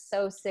is. I'm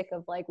so sick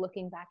of like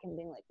looking back and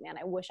being like, man,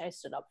 I wish I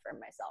stood up for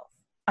myself.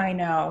 I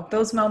know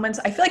those moments.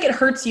 I feel like it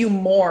hurts you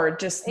more.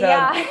 Just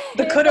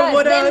the coulda,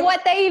 woulda. Than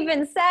what they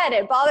even said.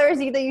 It bothers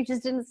you that you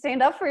just didn't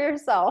stand up for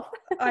yourself.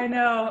 I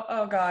know.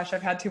 Oh gosh,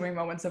 I've had too many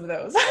moments of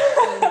those.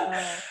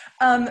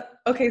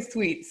 Okay,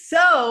 sweet.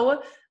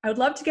 So I would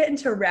love to get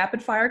into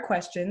rapid fire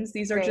questions.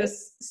 These are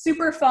just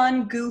super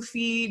fun,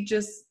 goofy,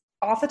 just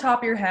off the top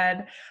of your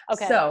head.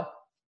 Okay. So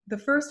the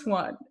first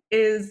one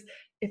is,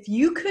 if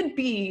you could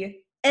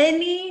be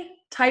any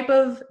type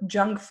of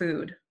junk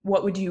food,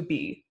 what would you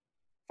be?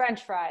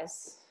 French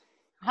fries.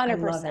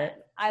 100%.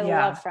 I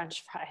love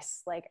French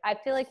fries. Like, I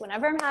feel like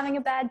whenever I'm having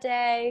a bad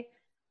day,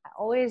 I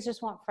always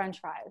just want French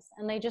fries,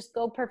 and they just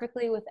go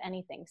perfectly with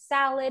anything.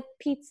 Salad,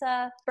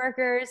 pizza,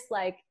 burgers,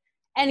 like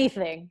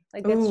anything.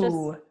 Like it's just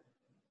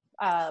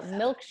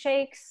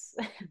milkshakes.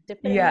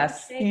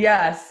 Yes.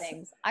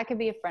 Things. I could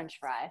be a French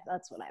fry.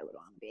 That's what I would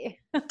want to be.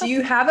 Do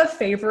you have a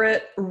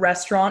favorite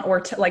restaurant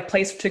or like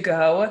place to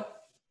go?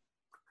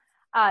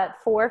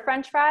 For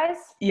French fries?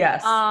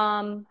 Yes.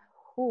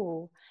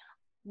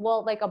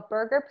 well, like a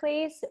burger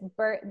place,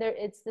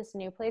 it's this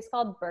new place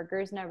called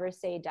Burgers Never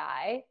Say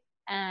Die.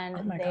 Oh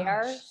And my they gosh.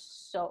 are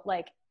so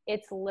like,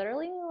 it's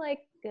literally like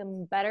a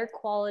better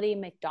quality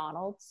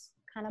McDonald's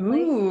kind of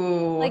place.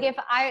 Ooh. Like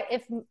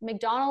if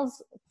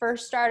McDonald's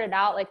first started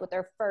out like with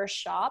their first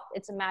shop,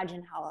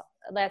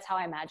 that's how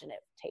I imagine it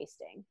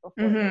tasting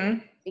before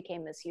it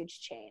became this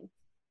huge chain.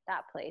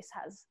 That place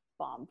has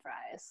bomb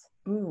fries.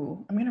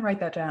 Ooh, I'm gonna write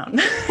that down. Do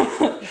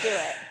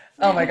it.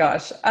 Oh my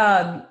gosh.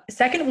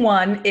 Second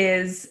one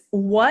is,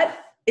 what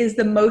is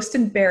the most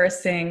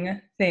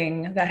embarrassing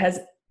thing that has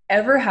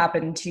ever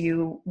happened to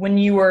you when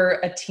you were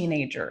a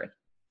teenager?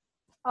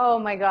 Oh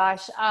my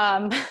gosh.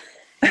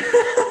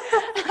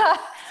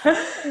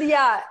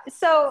 Yeah.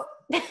 So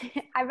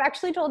I've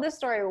actually told this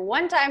story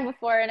one time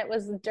before, and it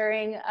was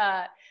during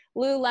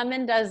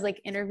Lululemon does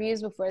like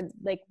interviews before,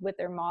 like with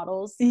their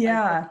models,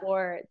 like,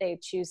 before they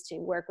choose to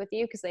work with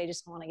you, because they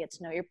just want to get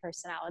to know your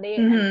personality.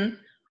 And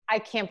I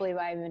can't believe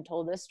I even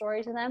told this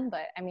story to them,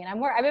 but I mean,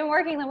 I've been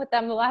working with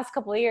them the last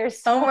couple of years.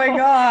 So oh my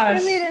gosh.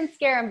 Really didn't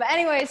scare them. But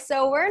anyway,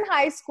 so we're in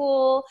high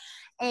school,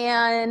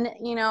 and,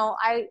 you know,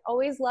 I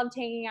always loved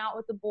hanging out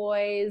with the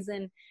boys,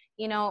 and,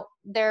 you know,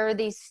 there are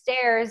these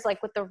stairs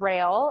like with the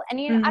rail, and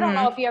I don't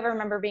know if you ever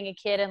remember being a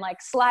kid and like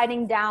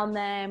sliding down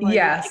them, or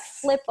yes, like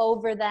flip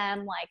over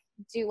them, like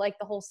do like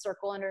the whole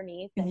circle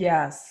underneath. And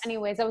yes.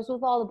 Anyways, I was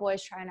with all the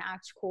boys trying to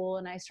act cool,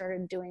 and I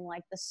started doing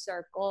like the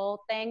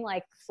circle thing,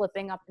 like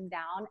flipping up and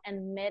down,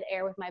 and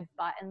mid-air with my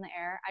butt in the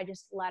air, I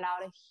just let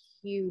out a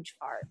huge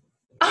fart.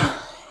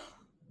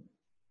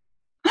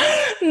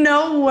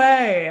 No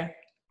way.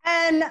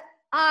 And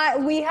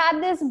we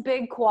had this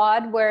big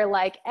quad where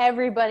like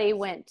everybody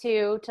went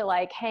to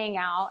like hang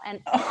out, and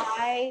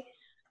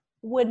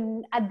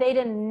they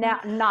did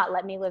not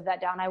let me live that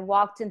down. I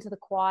walked into the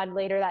quad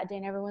later that day,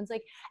 and everyone's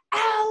like,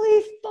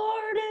 Allie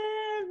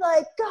farted,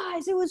 like,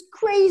 guys, it was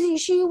crazy.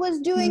 She was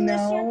doing this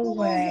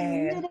circle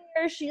in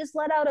midair. She just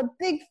let out a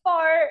big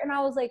fart. And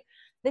I was like,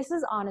 this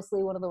is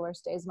honestly one of the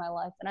worst days of my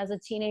life. And as a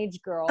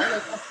teenage girl,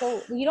 like,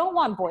 you don't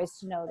want boys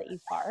to know that you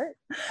fart.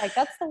 Like,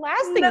 that's the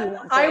last thing you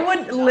want. I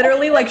would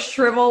literally like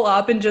shrivel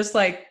up and just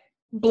like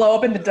blow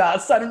up in the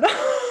dust. I don't know.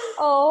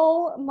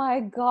 Oh my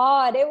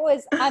God.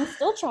 I'm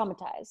still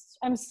traumatized.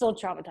 I'm still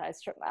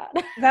traumatized from that.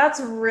 That's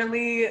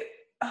really,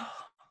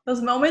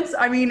 those moments,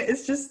 I mean,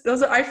 it's just,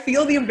 I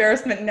feel the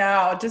embarrassment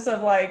now, just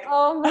of like.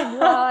 Oh my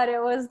God,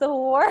 it was the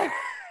worst.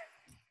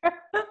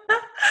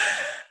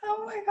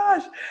 Oh my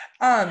gosh.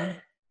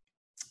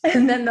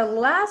 And then the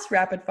last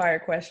rapid fire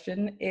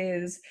question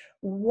is,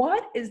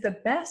 what is the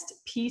best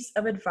piece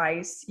of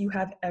advice you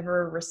have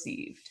ever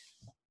received?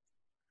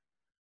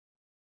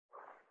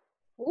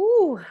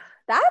 Ooh,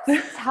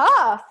 that's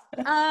tough.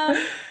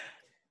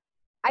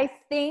 I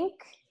think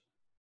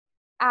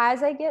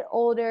as I get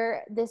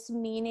older, this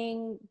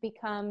meaning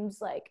becomes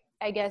like,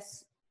 I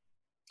guess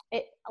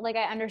I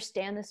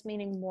understand this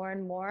meaning more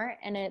and more,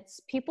 and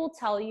it's, people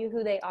tell you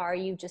who they are,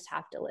 you just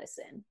have to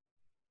listen.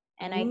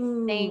 And I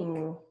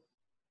think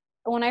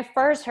when I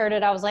first heard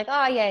it, I was like,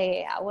 oh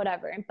yeah,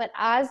 whatever. But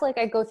as like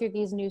I go through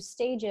these new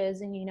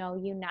stages, and, you know,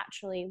 you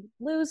naturally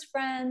lose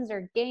friends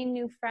or gain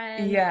new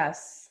friends.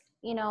 Yes.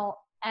 You know,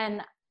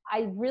 and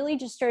I really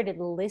just started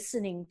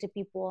listening to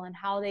people and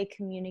how they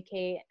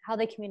communicate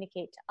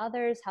to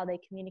others, how they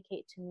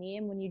communicate to me.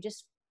 And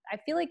I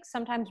feel like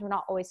sometimes we're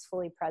not always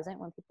fully present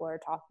when people are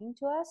talking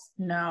to us.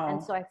 No.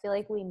 And so I feel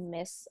like we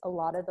miss a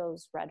lot of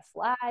those red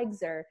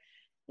flags, or,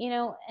 you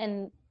know,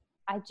 and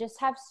I just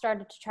have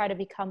started to try to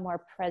become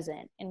more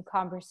present in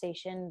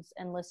conversations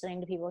and listening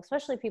to people,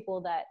 especially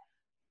people that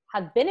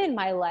have been in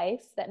my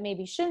life that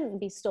maybe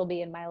shouldn't still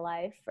be in my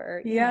life,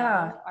 or, you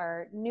know,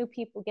 or new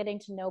people, getting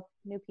to know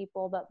new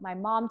people. But my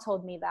mom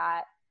told me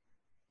that.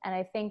 And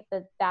I think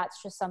that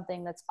that's just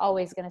something that's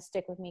always going to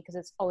stick with me, because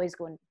it's always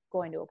going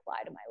to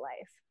apply to my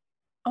life.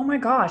 Oh my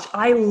gosh.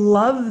 I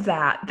love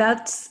that.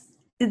 That's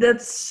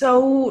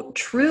so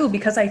true,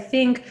 because I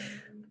think,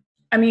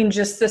 I mean,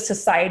 just the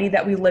society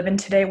that we live in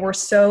today, we're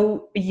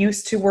so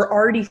used to, we're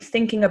already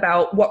thinking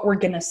about what we're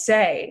going to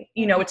say.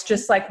 You know, it's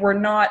just like, we're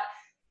not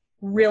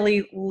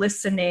really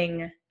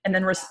listening and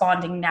then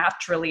responding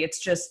naturally.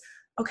 It's just,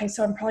 okay,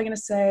 so I'm probably going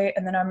to say,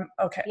 and then I'm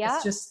okay. Yeah.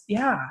 It's just,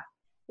 yeah.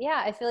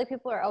 Yeah. I feel like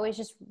people are always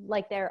just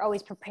like, they're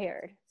always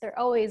prepared. They're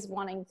always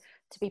wanting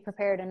to be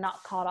prepared and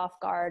not caught off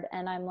guard.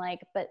 And I'm like,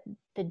 but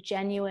the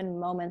genuine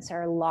moments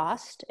are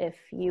lost if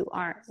you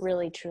aren't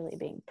really truly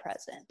being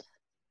present.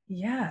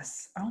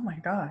 Yes. Oh my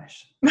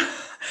gosh.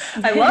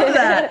 I love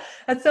that.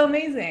 That's so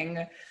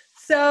amazing.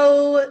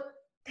 So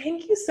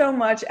thank you so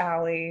much,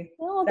 Allie.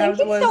 Oh, thank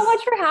you so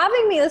much for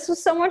having me. This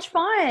was so much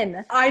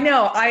fun. I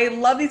know. I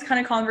love these kind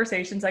of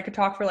conversations. I could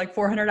talk for like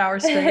 400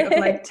 hours straight of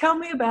like, tell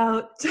me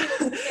about.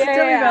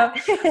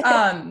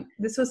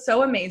 This was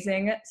so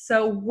amazing.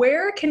 So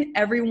where can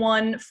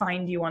everyone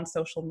find you on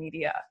social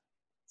media?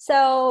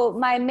 So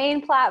my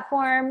main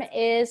platform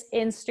is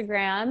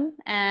Instagram,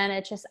 and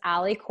it's just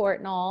Allie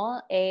Courtnall,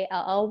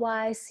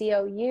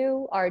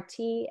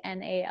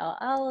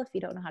 ALLYCOURTNALL, if you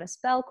don't know how to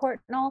spell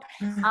Courtnall.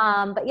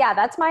 But yeah,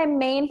 that's my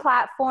main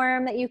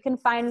platform that you can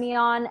find me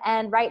on.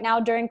 And right now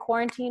during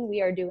quarantine,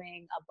 we are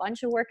doing a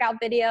bunch of workout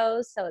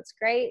videos. So it's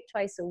great,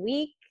 twice a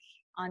week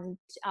on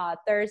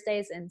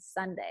Thursdays and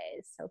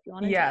Sundays. So if you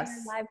want to join our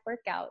live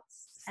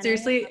workouts.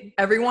 Seriously,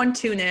 everyone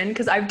tune in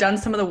because I've done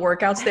some of the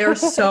workouts. They are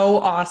so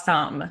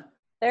awesome.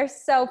 They're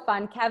so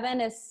fun.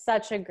 Kevin is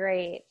such a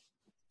great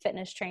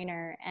fitness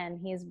trainer, and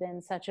he's been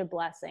such a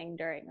blessing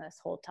during this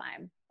whole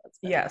time. That's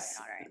been going on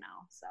right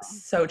now.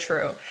 So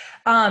true.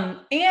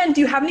 And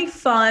do you have any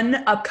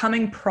fun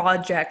upcoming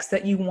projects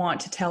that you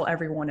want to tell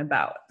everyone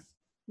about?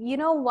 You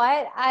know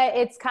what?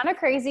 It's kind of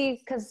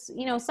crazy because,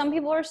 some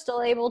people are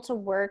still able to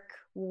work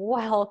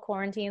while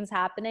quarantine's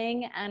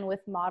happening, and with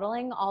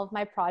modeling, all of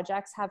my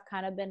projects have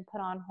kind of been put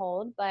on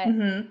hold, but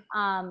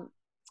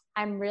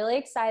I'm really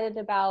excited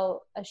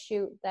about a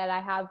shoot that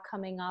I have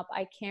coming up.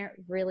 I can't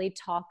really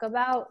talk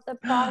about the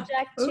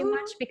project too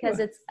much because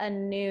it's a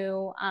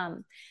new,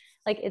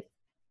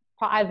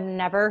 I've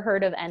never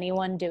heard of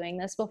anyone doing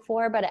this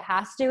before, but it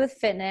has to do with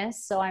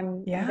fitness. So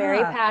I'm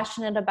very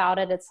passionate about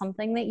it. It's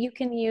something that you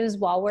can use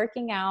while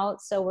working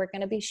out. So we're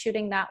going to be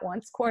shooting that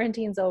once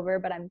quarantine's over,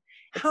 but it's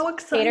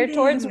catered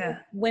towards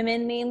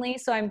women mainly.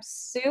 So I'm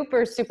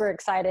super, super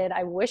excited.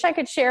 I wish I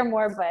could share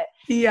more, but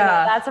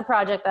that's a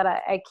project that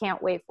I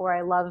can't wait for.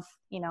 I love,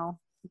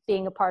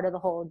 being a part of the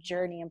whole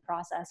journey and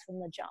process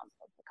from the jump.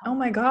 Oh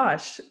my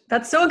gosh.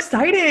 That's so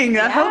exciting.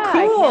 How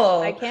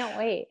cool. I can't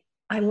wait.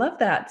 I love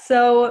that.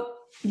 So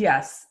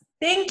yes,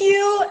 thank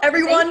you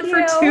everyone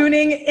for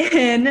tuning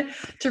in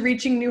to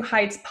Reaching New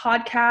Heights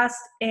podcast.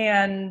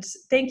 And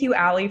thank you,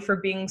 Allie, for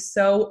being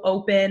so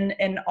open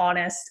and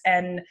honest,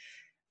 and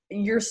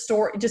your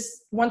story,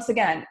 just once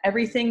again,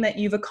 everything that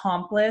you've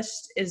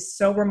accomplished is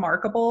so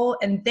remarkable.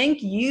 And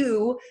thank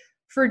you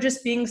for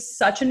just being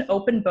such an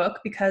open book,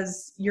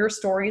 because your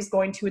story is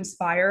going to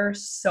inspire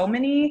so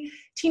many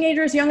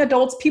teenagers, young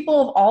adults,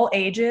 people of all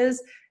ages.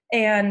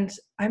 And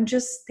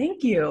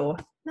thank you.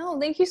 No,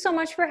 thank you so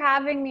much for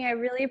having me. I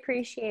really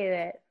appreciate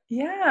it.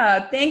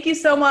 Yeah, thank you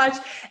so much.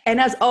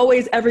 And as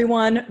always,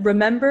 everyone,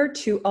 remember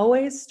to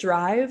always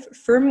strive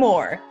for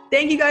more.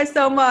 Thank you guys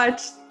so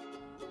much.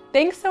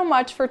 Thanks so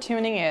much for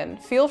tuning in.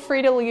 Feel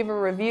free to leave a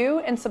review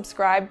and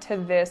subscribe to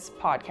this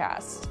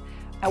podcast.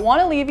 I want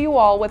to leave you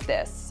all with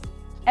this.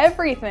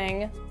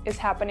 Everything is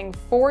happening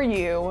for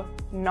you,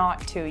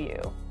 not to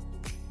you.